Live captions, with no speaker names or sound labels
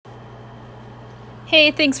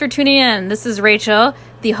Hey, thanks for tuning in. This is Rachel,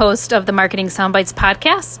 the host of the Marketing Soundbites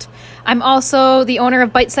podcast. I'm also the owner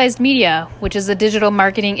of Bite Sized Media, which is a digital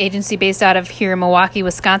marketing agency based out of here in Milwaukee,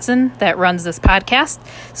 Wisconsin, that runs this podcast.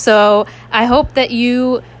 So I hope that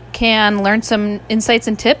you can learn some insights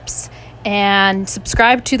and tips and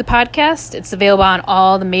subscribe to the podcast. It's available on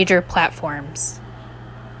all the major platforms.